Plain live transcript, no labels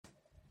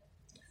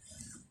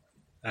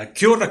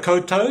Kia ora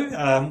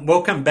koutou.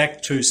 Welcome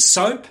back to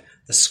SOAP,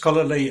 the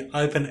Scholarly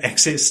Open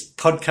Access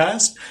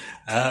podcast.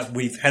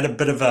 We've had a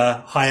bit of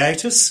a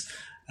hiatus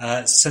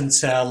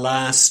since our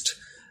last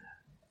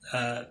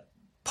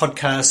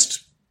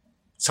podcast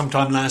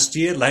sometime last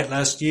year, late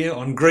last year,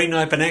 on green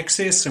open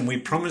access, and we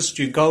promised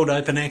you gold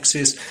open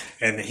access,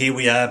 and here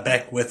we are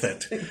back with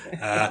it.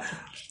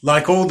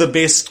 Like all the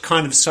best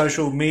kind of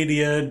social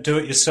media,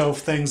 do-it-yourself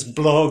things,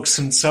 blogs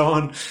and so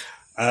on,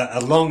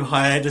 a long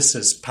hiatus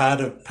is part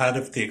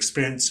of the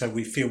experience, so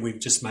we feel we've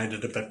just made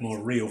it a bit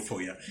more real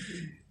for you.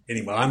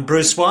 Anyway, I'm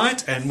Bruce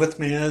White, and with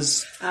me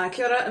is...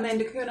 Kia ora,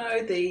 Amanda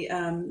Curnow, the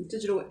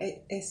Digital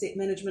Asset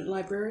Management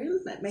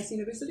Librarian at Massey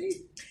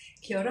University.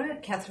 Kia ora,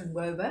 Catherine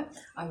Wober.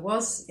 I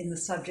was in the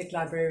subject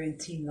librarian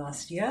team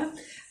last year,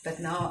 but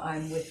now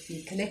I'm with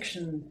the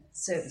collection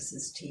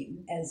services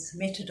team as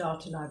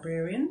metadata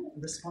librarian,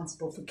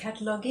 responsible for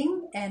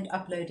cataloguing and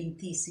uploading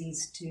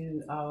theses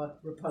to our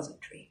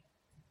repository.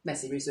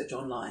 Massey Research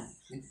Online.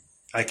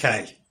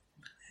 Okay.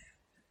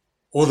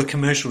 All the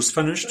commercials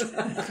finished?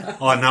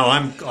 Oh no,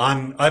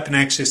 I'm open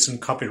access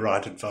and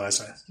copyright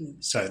advisor.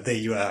 So there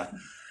you are.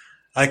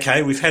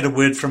 Okay, we've had a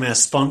word from our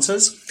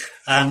sponsors.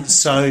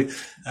 So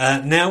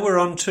now we're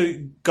on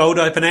to Gold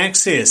Open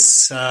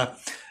Access.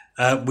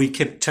 We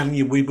kept telling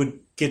you we would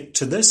get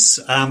to this.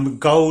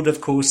 Gold, of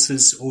course,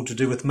 is all to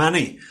do with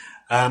money.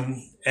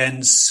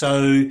 And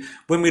so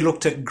when we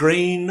looked at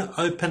green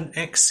open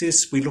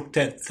access, we looked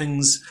at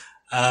things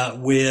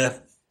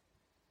where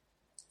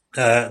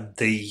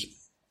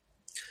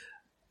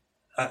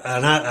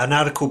an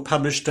article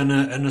published in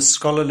a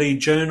scholarly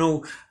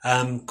journal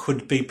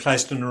could be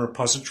placed in a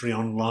repository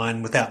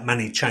online without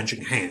money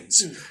changing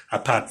hands,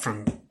 apart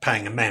from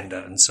paying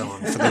Amanda and so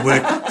on for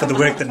the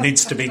work that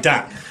needs to be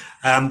done.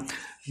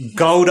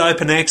 Gold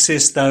open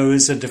access, though,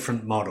 is a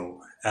different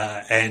model,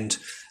 and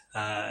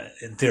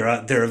there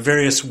are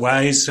various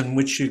ways in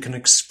which you can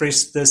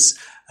express this.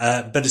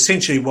 But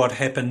essentially, what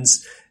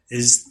happens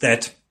is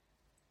that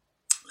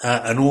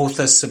an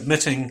author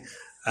submitting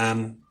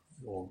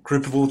or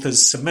group of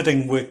authors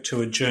submitting work to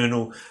a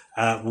journal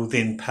will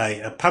then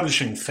pay a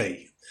publishing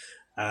fee,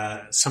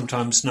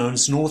 sometimes known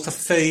as an author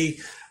fee,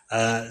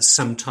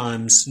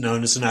 sometimes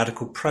known as an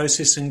article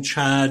processing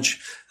charge,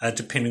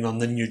 depending on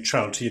the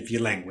neutrality of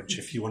your language.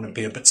 If you want to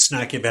be a bit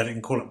snarky about it, you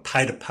can call it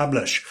pay to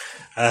publish.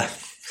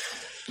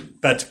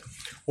 But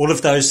all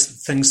of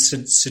those things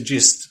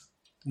suggest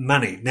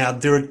money. Now,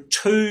 there are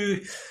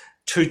two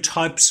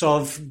types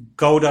of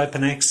gold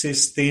open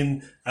access.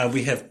 Then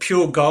we have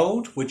pure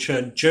gold, which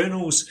are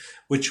journals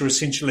which are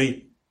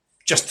essentially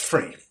just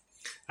free.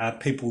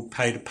 People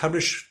pay to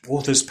publish,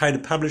 authors pay to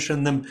publish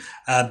in them,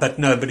 but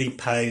nobody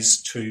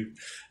pays to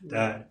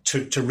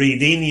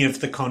read any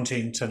of the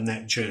content in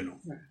that journal.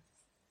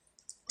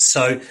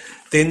 So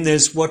then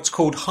there's what's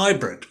called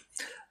hybrid,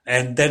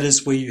 and that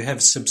is where you have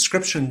a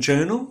subscription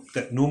journal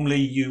that normally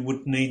you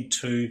would need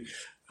to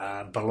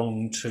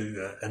belong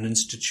to an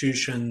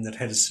institution that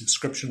had a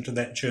subscription to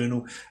that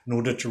journal in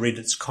order to read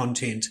its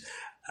content,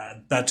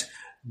 but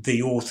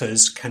the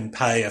authors can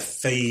pay a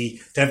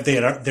fee to have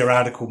their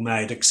article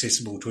made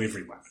accessible to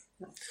everyone.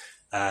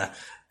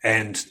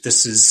 And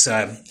this is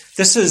a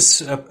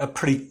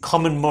pretty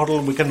common model.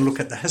 We're going to look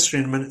at the history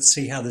in a minute,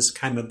 see how this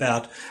came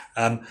about.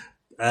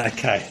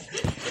 Okay,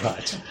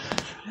 right.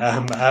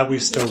 Are we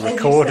still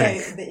recording?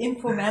 Say, the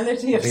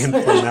informality of the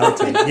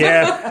informality.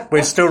 Yeah,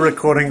 we're still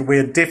recording.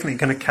 We're definitely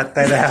going to cut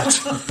that out.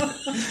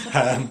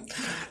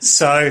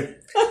 So,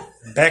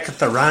 back at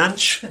the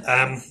ranch.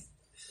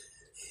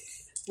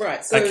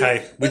 Right. So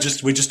okay, we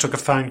just took a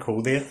phone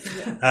call there.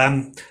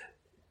 Back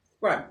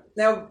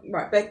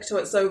to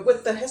it. So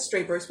with the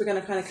history, Bruce, we're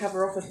going to kind of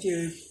cover off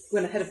we're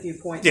going to hit a few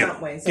points,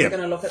 aren't we? So we're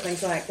going to look at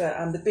things like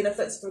the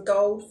benefits for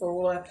gold for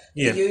all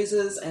the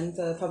users and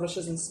the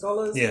publishers and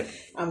scholars. Yeah.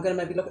 I'm going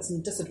to maybe look at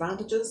some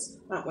disadvantages,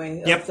 aren't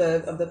we, of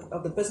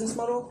the business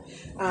model.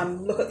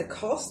 Look at the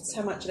costs,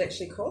 how much it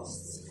actually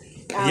costs.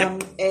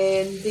 And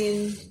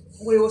then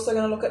we're also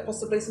going to look at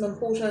possibly some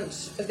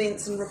important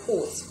events and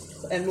reports.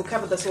 And we'll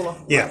cover this all off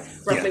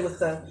roughly with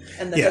the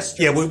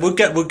history. Yeah, we'll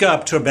go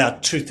up to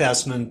about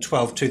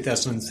 2012,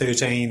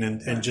 2013,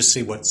 and just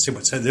see what. So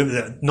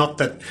not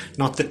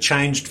that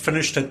change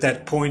finished at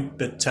that point,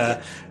 but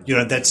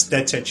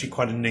that's actually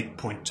quite a neat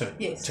point to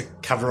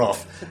cover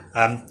off.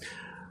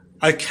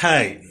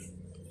 Okay,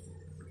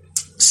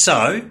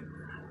 so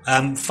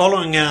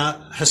following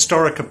our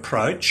historic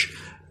approach,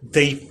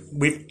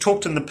 we've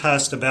talked in the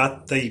past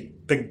about the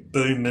big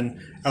boom in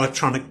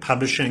electronic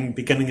publishing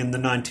beginning in the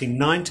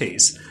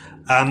 1990s.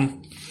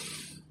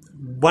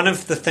 One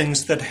of the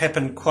things that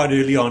happened quite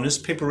early on is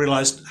people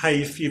realised,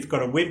 hey, if you've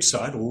got a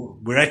website, or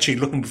we're actually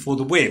looking before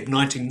the web,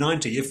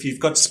 1990, if you've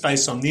got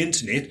space on the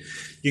internet,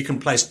 you can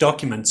place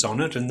documents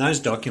on it, and those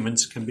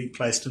documents can be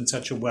placed in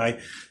such a way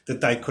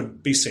that they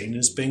could be seen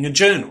as being a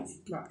journal.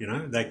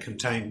 Right. They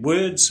contain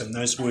words, and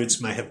those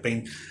words may have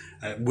been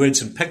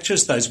words and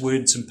pictures. Those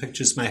words and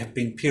pictures may have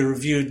been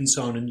peer-reviewed and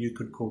so on, and you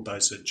could call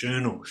those a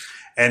journal.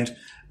 And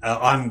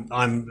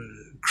I'm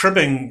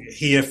cribbing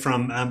here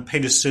from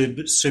Peter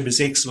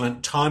Suber's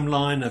excellent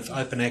timeline of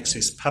open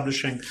access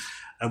publishing,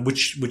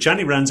 which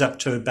only runs up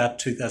to about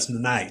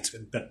 2008,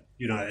 but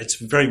it's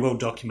very well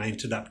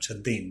documented up to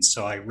then.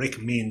 So I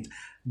recommend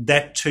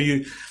that to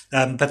you.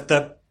 But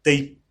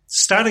the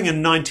starting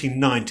in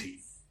 1990.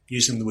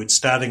 Using the word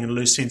starting in a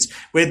loose sense,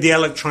 we had the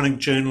Electronic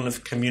Journal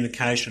of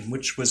Communication,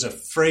 which was a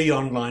free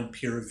online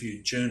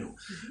peer-reviewed journal.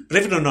 Mm-hmm.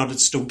 Believe it or not,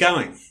 it's still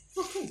going.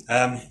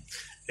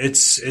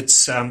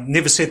 It's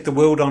never set the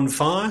world on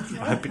fire.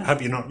 I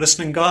hope you're not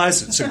listening,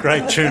 guys. It's a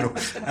great journal,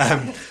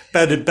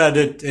 but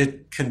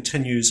it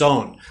continues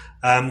on.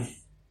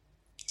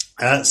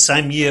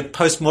 Same year,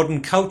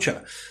 postmodern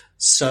culture.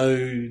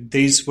 So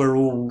these were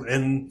all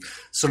in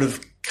sort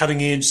of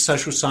cutting-edge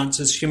social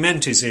sciences,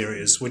 humanities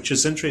areas, which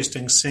is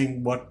interesting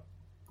seeing what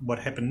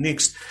happened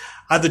next.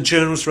 Other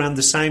journals around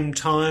the same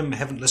time,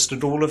 haven't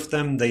listed all of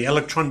them. The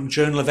Electronic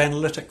Journal of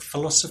Analytic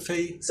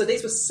Philosophy. So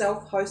these were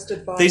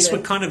self-hosted by These were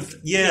kind of,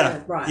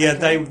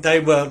 okay. They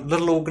were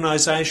little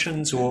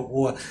organisations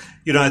or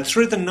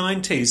through the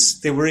 90s,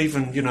 there were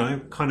even,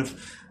 kind of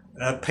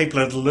people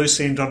at a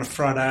loose end on a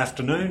Friday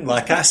afternoon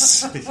like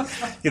us,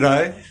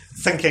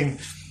 thinking,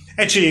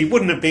 actually,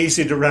 wouldn't it be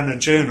easy to run a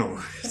journal?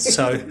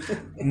 So,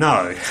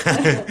 no.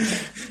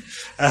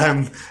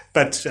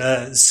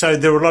 So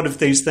there were a lot of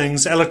these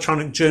things.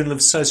 Electronic Journal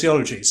of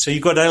Sociology. So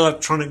you've got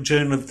Electronic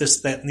Journal of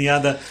this, that, and the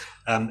other.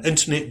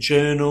 Internet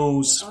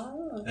journals,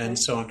 and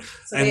so on.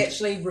 So they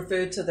actually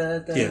referred to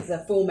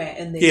the format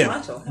in their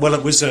title. Well,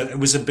 it was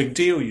a big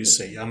deal. You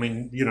see, I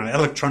mean,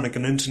 electronic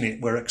and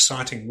internet were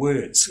exciting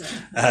words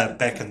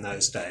back in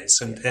those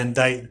days, and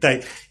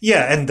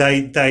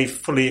they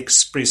fully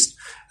expressed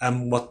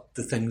what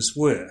the things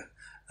were.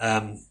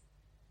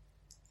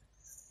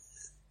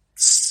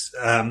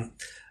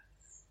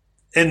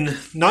 In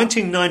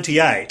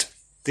 1998,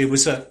 there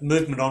was a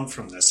movement on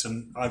from this,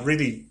 and I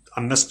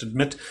must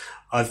admit,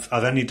 I've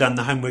only done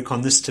the homework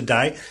on this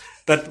today,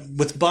 but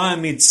with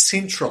Biomed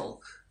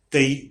Central,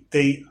 the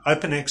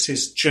open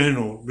access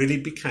journal really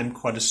became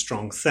quite a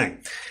strong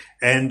thing.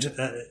 And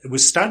it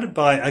was started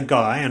by a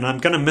guy, and I'm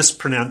going to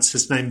mispronounce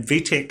his name,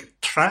 Vitek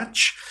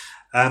Tracz,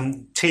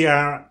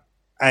 Tracz.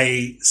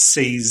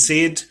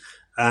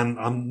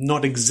 I'm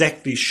not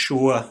exactly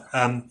sure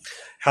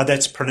how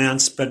that's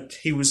pronounced, but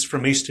he was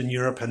from Eastern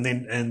Europe and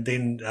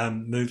then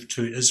moved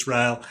to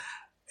Israel,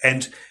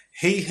 and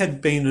he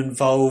had been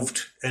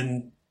involved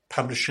in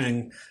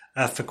publishing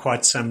for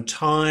quite some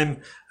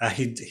time.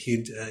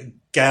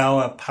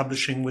 Gower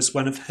Publishing was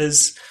one of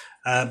his,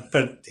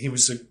 but he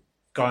was a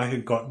guy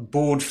who got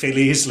bored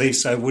fairly easily,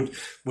 so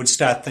would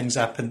start things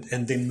up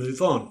and then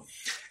move on.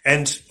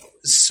 And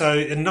so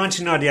in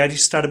 1998, he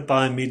started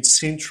Biomed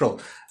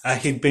Central.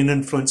 He'd been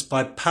influenced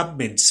by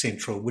PubMed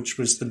Central, which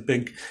was the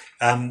big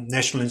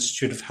National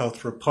Institute of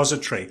Health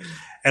repository.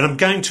 And I'm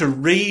going to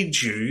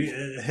read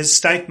you his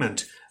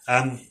statement.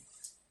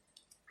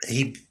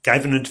 He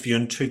gave an interview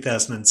in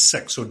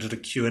 2006 or did a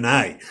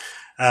Q&A.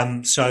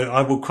 So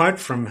I will quote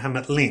from him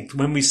at length.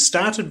 When we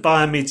started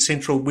Biomed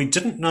Central, we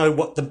didn't know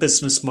what the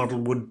business model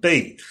would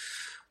be.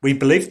 We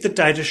believed the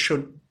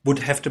data would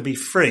have to be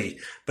free,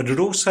 but it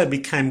also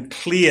became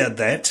clear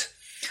that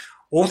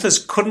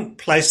authors couldn't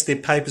place their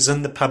papers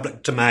in the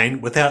public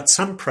domain without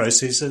some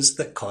processes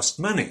that cost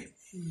money.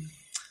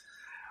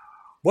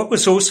 What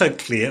was also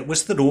clear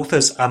was that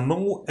authors are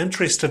more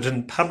interested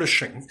in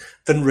publishing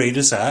than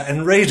readers are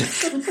in reading.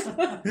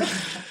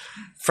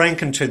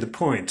 Frank and to the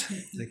point.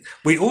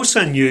 We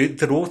also knew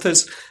that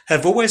authors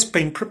have always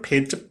been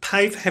prepared to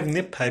pay for having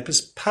their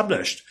papers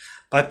published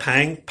by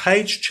paying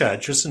page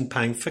charges and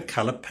paying for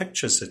colour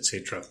pictures,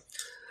 etc.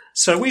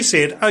 So we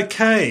said,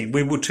 okay,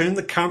 we will turn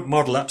the current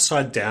model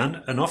upside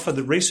down and offer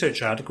the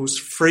research articles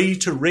free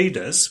to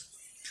readers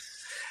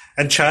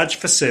and charge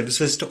for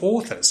services to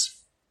authors.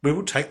 We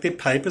will take their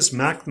papers,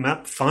 mark them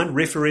up, find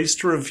referees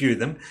to review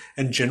them,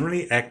 and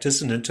generally act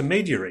as an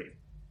intermediary.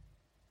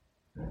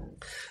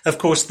 Of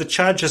course, the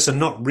charges are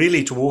not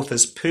really to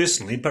authors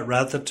personally, but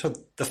rather to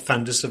the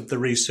funders of the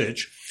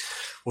research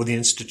or the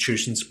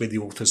institutions where the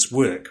authors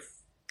work.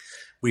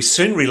 We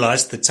soon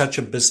realised that such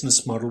a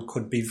business model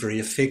could be very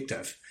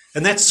effective.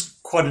 And that's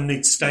quite a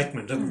neat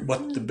statement of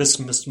what the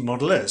business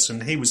model is,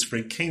 and he was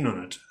very keen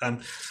on it.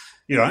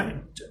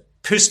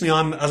 Personally,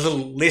 I'm a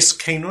little less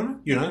keen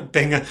on it,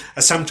 being a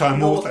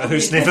sometime author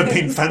who's never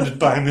been funded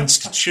by an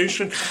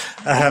institution.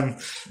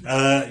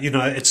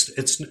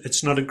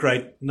 It's not a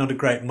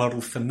great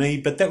model for me,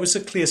 but that was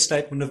a clear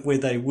statement of where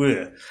they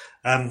were.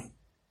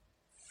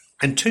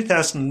 In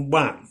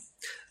 2001,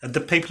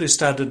 the people who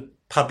started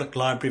Public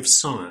Library of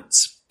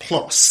Science,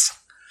 PLOS,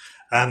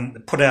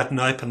 put out an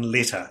open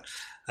letter.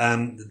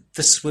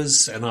 This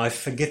was, and I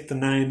forget the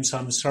names,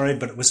 I'm sorry,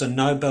 but it was a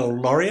Nobel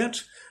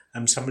laureate, a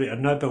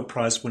Nobel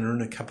Prize winner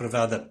and a couple of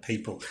other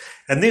people.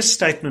 And their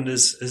statement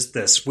is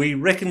this: we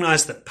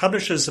recognise that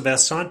publishers of our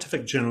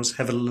scientific journals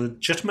have a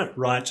legitimate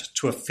right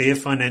to a fair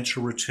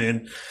financial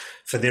return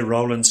for their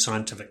role in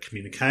scientific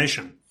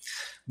communication.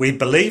 We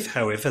believe,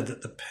 however,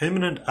 that the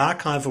permanent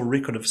archival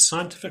record of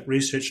scientific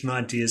research and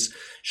ideas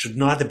should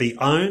neither be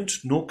owned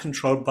nor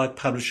controlled by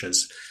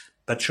publishers,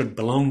 but should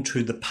belong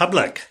to the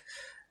public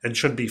and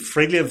should be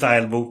freely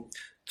available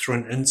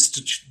through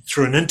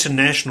an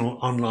international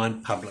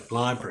online public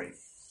library.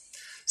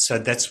 So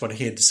that's what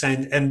he had to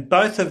say. And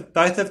both of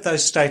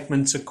those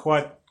statements are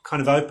quite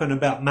kind of open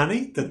about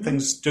money, that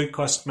things do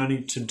cost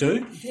money to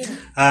do.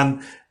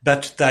 Yeah.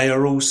 But they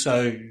are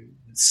also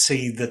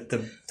see that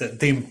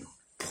the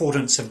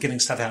importance of getting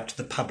stuff out to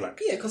the public.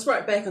 Yeah, because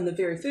right back on the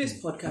very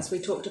first podcast, we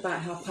talked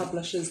about how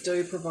publishers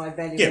do provide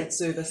value-add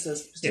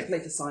services,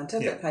 particularly for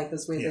scientific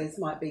papers where there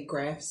might be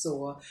graphs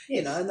or,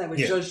 and they would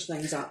judge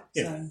things up.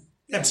 Yeah. So,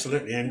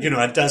 absolutely. And,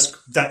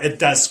 it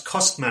does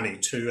cost money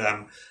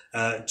to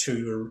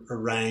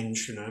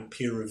arrange,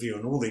 peer review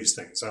and all these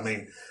things. I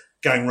mean,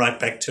 going right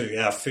back to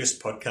our first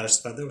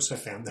podcast, but they also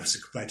found that was a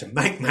good way to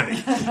make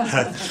money.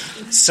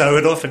 So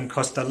it often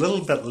cost a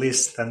little bit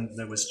less than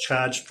it was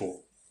charged for.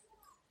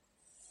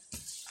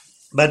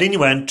 But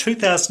anyway, in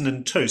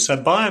 2002, so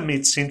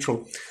Biomed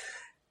Central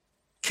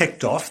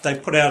kicked off. They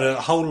put out a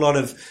whole lot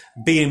of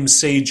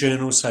BMC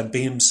journals, so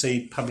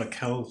BMC Public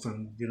Health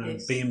and,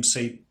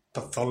 BMC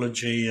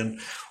Pathology,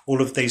 and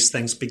all of these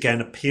things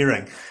began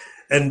appearing.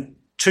 In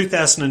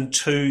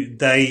 2002,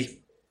 they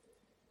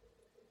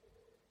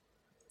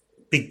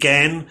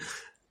began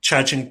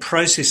charging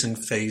processing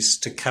fees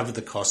to cover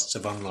the costs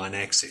of online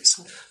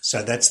access.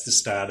 So that's the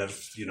start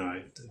of,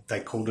 they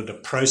called it a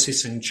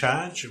processing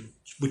charge,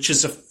 which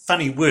is a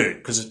funny word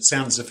because it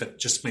sounds as if it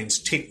just means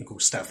technical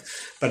stuff,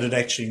 but it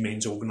actually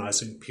means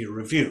organising peer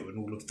review and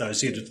all of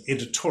those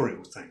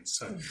editorial things.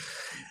 So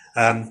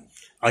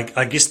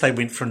I guess they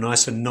went for a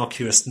nice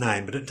innocuous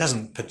name, but it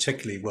doesn't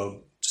particularly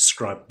well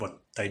describe what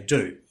they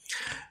do.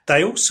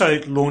 They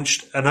also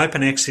launched an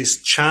open access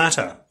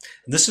charter.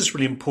 And this is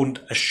really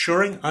important,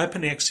 assuring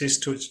open access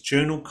to its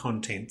journal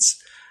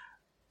contents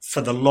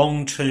for the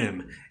long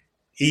term,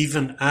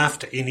 even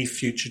after any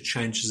future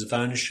changes of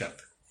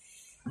ownership.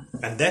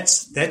 And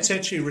that's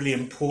actually really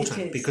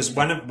important because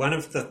one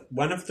of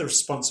the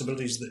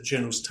responsibilities that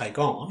journals take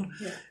on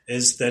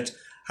is that,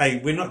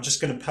 hey, we're not just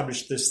going to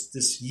publish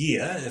this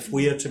year. If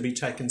we are to be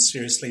taken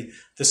seriously,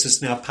 this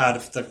is now part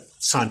of the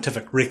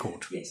scientific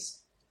record. Yes.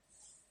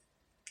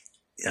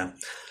 Yeah.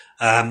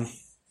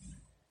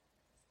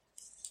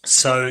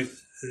 So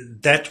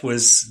that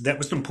was an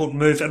important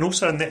move. And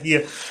also in that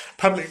year,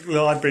 Public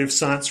Library of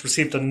Science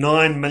received a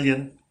 $9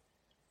 million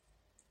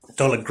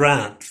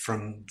grant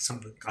from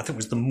something, I think it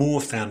was the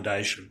Moore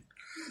Foundation,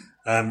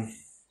 and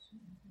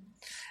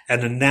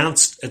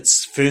announced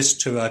its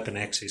first 2 open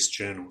access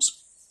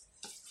journals.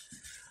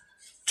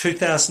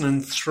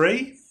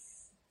 2003,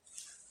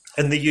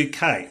 in the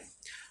UK,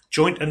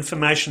 Joint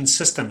Information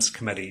Systems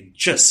Committee,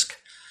 JISC,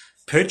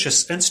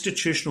 purchased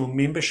institutional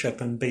membership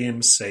in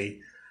BMC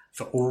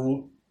for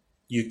all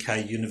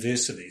UK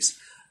universities.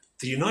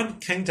 The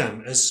United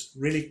Kingdom is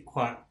really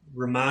quite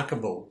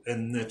remarkable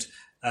in that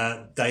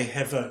they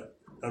have a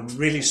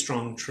really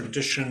strong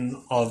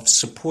tradition of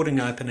supporting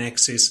open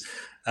access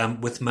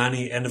with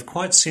money and of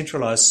quite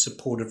centralised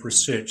support of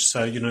research.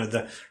 So,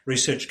 the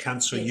Research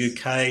Council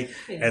UK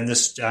and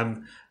this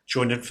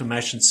Joint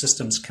Information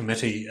Systems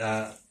Committee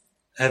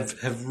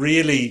have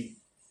really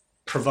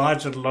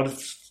provided a lot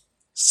of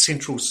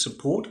central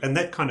support, and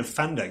that kind of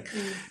funding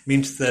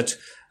meant that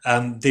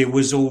there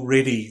was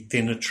already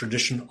then a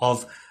tradition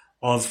of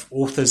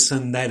authors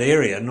in that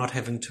area not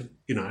having to,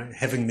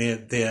 having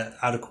their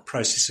article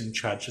processing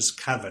charges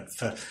covered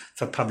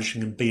for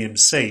publishing in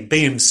BMC.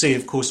 BMC,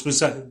 of course,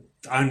 was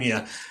only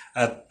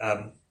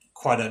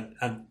quite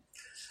a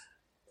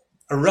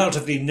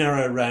relatively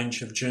narrow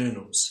range of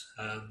journals.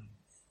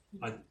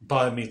 Like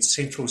Biomed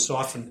Central, so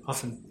often,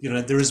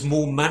 there is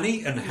more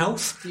money in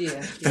health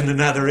than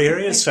in other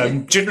areas. So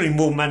generally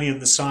more money in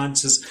the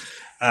sciences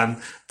than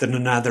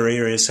in other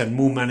areas, and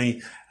more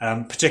money,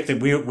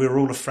 particularly we're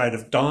all afraid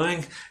of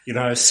dying,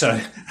 so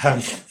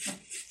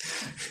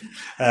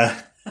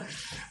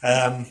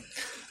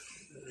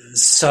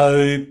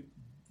so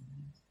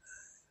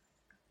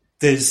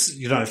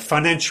there's,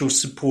 financial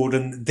support,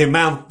 and the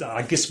amount,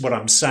 I guess what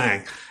I'm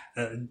saying,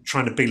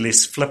 trying to be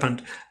less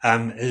flippant,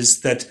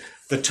 is that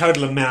the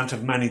total amount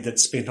of money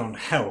that's spent on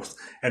health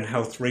and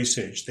health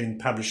research, then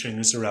publishing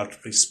is a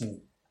relatively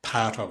small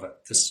part of it.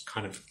 This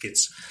kind of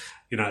gets,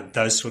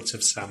 those sorts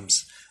of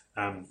sums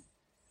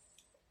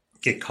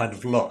get kind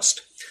of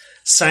lost.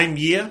 Same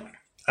year,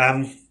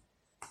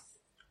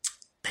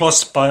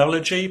 PLOS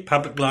Biology,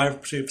 Public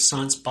Library of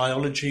Science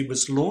Biology,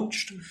 was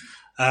launched.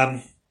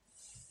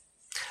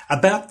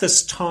 About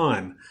this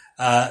time,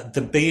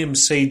 the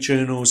BMC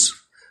journals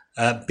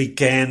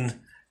began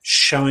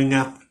showing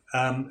up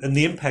in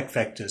the impact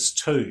factors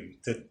too.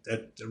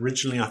 That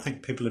originally I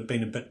think people had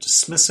been a bit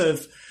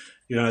dismissive,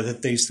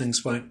 that these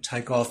things won't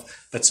take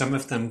off, but some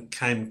of them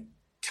came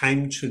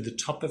to the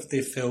top of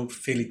their field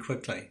fairly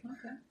quickly,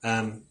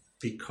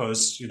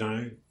 because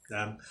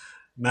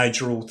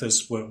major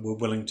authors were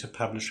willing to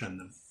publish in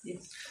them.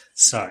 Yes.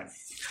 So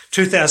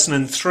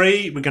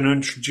 2003, we're going to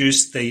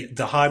introduce the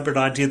hybrid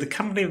idea. The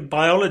company of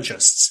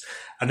biologists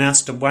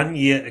announced a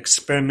 1-year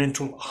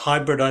experimental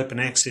hybrid open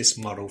access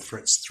model for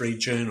its 3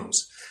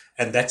 journals.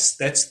 And that's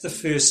the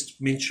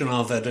first mention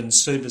of it in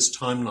Suba's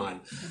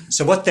timeline.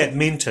 So what that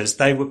meant is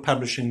they were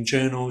publishing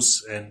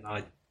journals, and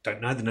I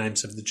don't know the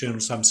names of the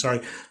journals, I'm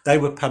sorry. They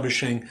were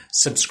publishing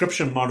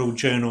subscription model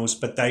journals,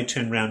 but they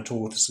turned around to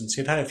authors and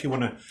said, hey, if you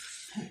want to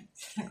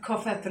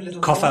cough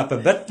up a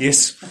bit,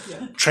 yes,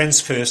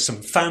 transfer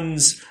some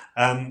funds,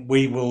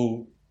 we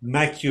will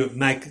make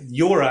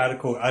your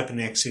article open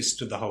access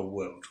to the whole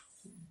world.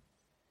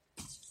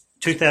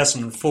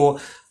 2004,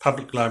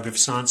 Public Library of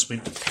Science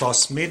went to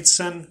PLOS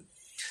Medicine.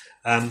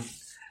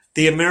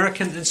 The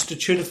American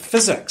Institute of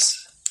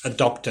Physics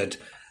adopted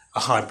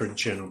a hybrid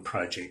journal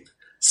project.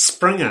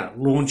 Springer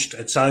launched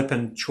its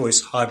open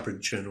choice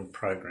hybrid journal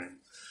program.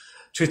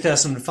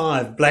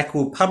 2005,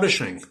 Blackwell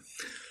Publishing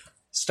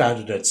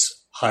started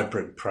its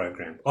hybrid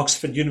program.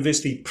 Oxford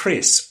University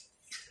Press.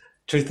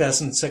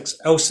 2006,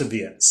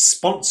 Elsevier,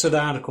 sponsored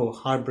article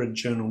hybrid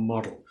journal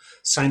model.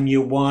 Same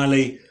year,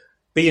 Wiley,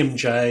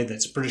 BMJ,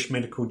 that's British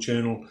Medical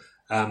Journal,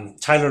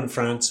 Taylor and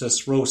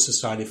Francis, Royal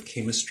Society of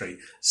Chemistry.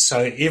 So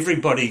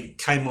everybody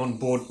came on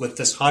board with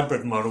this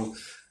hybrid model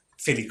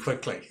fairly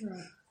quickly.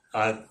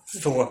 Right.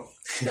 Do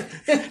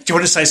you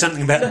want to say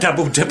something about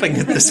double dipping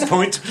at this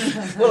point?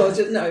 Well,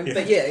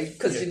 but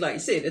because like you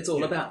said, it's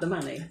all about the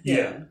money.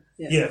 Yeah.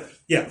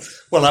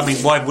 Well, I mean,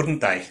 why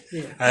wouldn't they?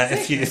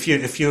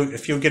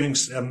 If you're getting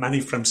money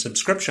from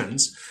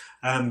subscriptions,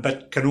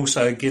 but can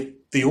also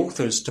get the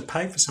authors to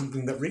pay for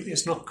something that really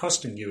is not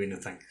costing you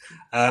anything,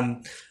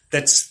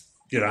 that's,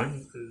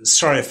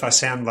 sorry if I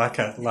sound like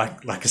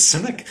a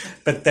cynic,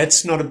 but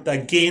that's not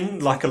again,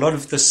 like a lot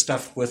of this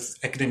stuff with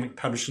academic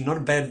publishing, not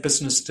a bad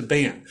business to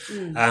be in.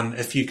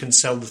 If you can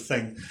sell the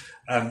thing,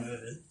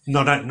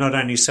 not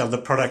only sell the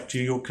product to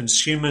your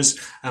consumers,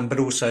 but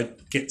also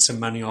get some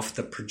money off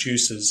the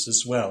producers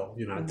as well.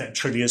 That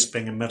truly is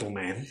being a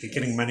middleman. You're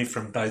getting money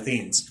from both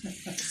ends.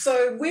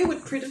 So where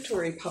would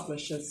predatory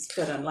publishers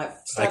fit in, like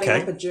starting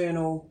up a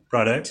journal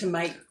to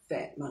make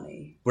that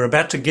money? We're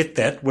about to get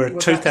that. We're in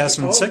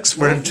 2006.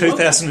 We're in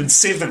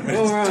 2007.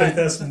 Right.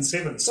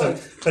 2007. So,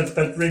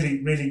 but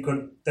really, really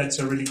good. That's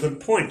a really good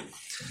point.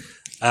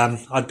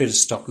 I'd better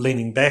stop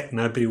leaning back.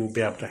 Nobody will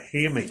be able to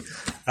hear me.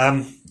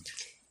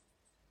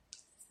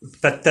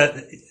 But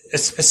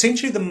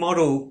essentially the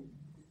model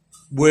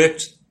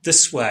worked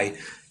this way,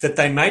 that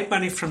they made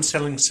money from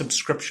selling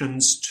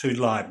subscriptions to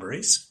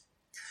libraries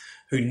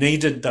who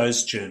needed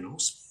those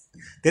journals.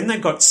 Then they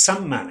got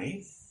some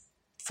money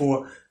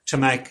to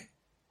make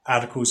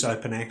articles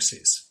open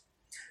access.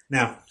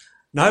 Now,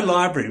 no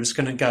library was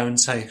going to go and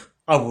say,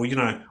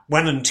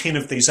 1 in 10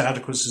 of these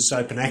articles is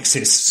open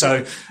access,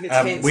 so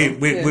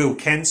we'll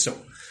cancel.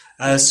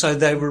 So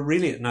they were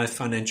really at no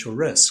financial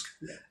risk,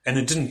 and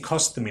it didn't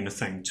cost them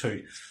anything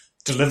to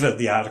deliver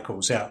the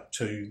articles out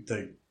to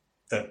the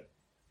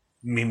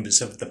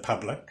members of the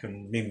public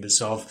and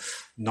members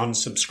of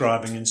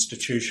non-subscribing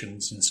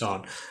institutions and so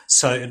on.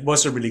 So it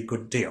was a really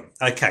good deal.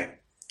 Okay,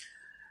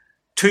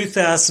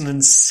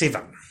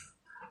 2007.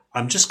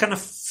 I'm just going to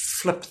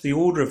flip the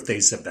order of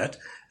these a bit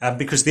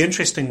because the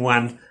interesting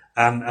one,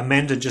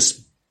 Amanda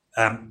just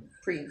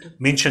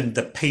mentioned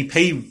the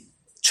PP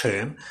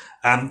term.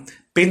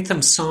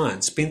 Bentham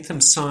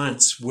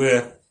Science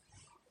were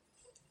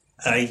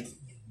a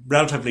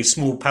relatively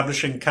small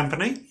publishing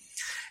company,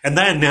 and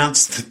they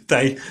announced that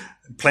they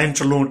planned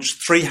to launch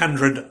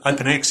 300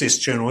 open access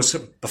journals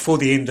before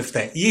the end of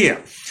that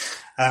year,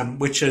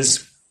 which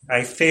is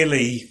a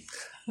fairly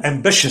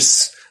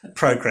ambitious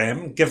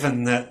program,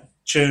 given that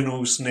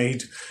journals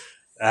need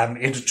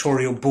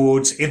editorial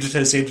boards,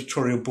 editors,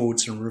 editorial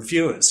boards, and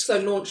reviewers. So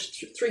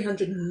launched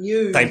 300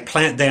 new.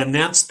 They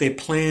announced their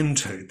plan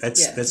to.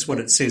 That's what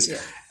it says.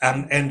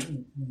 Yeah.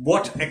 And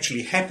what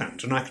actually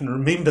happened, and I can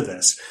remember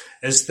this,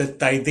 is that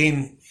they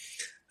then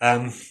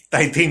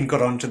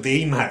got onto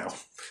the email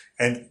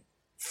and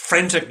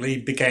frantically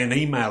began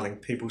emailing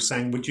people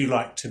saying, "Would you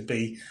like to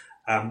be?"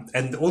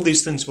 And all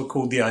these things were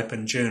called the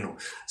Open Journal.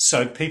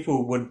 So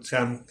people would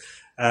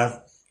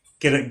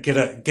get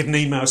an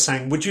email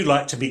saying, "Would you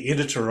like to be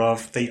editor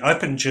of the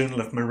Open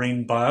Journal of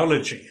Marine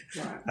Biology?"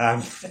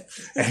 Right.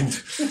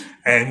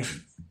 And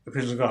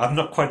people go, "I'm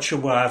not quite sure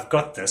why I've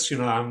got this.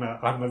 I'm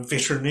a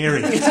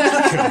veterinarian,"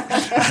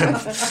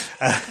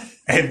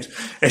 and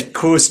it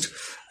caused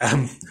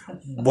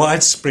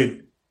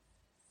widespread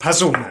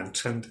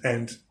puzzlement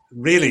and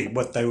really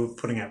what they were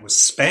putting out was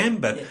spam.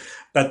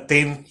 But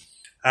then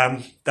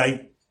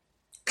they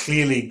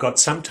clearly got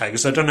some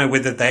takers. I don't know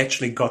whether they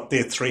actually got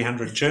their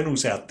 300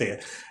 journals out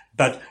there,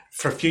 but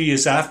for a few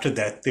years after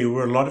that, there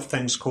were a lot of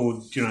things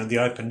called, the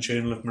Open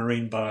Journal of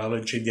Marine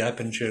Biology, the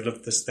Open Journal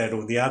of this, that,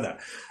 or the other.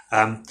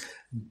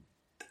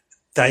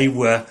 They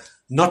were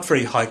not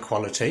very high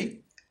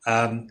quality.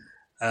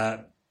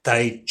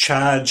 They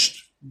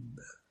charged,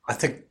 I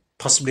think,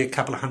 possibly a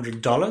couple of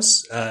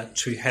 $100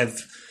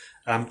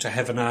 to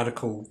have an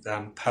article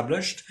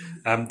published.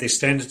 Their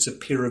standards of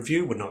peer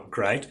review were not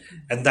great,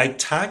 and they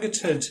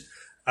targeted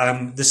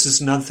This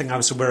is another thing I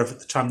was aware of at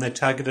the time. They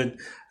targeted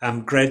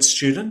grad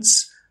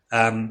students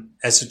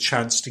as a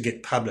chance to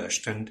get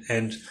published and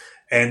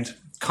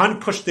kind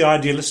of pushed the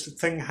idealistic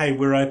thing. Hey,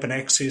 we're open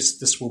access.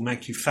 This will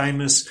make you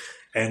famous,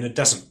 and it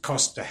doesn't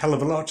cost a hell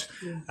of a lot.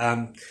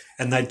 Yeah.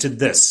 And they did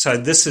this. So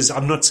this is,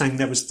 I'm not saying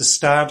that was the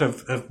start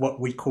of what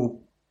we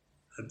call,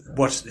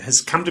 what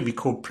has come to be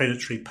called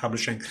predatory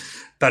publishing,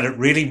 but it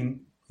really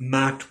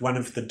marked one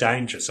of the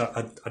dangers.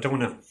 I don't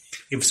want to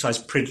emphasize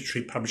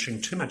predatory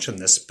publishing too much in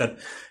this, but,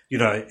 you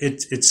know,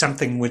 it's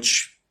something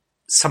which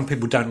some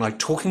people don't like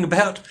talking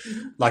about.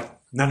 Mm-hmm. Like,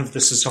 none of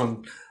this is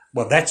on,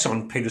 well, that's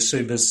on Peter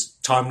Suber's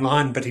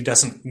timeline, but he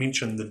doesn't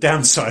mention the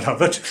downside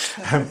of it,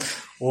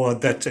 or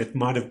that it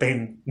might have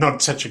been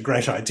not such a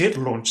great idea to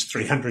launch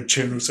 300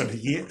 journals in a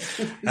year.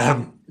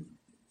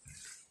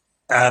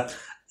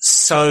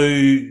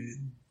 So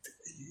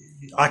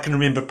I can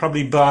remember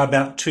probably by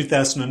about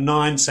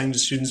 2009 saying to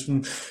students,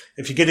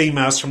 if you get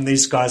emails from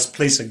these guys,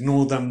 please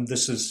ignore them.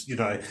 This is, you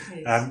know,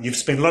 you've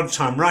spent a lot of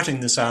time writing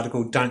this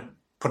article. Don't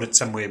put it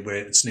somewhere where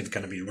it's never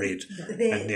going to be read.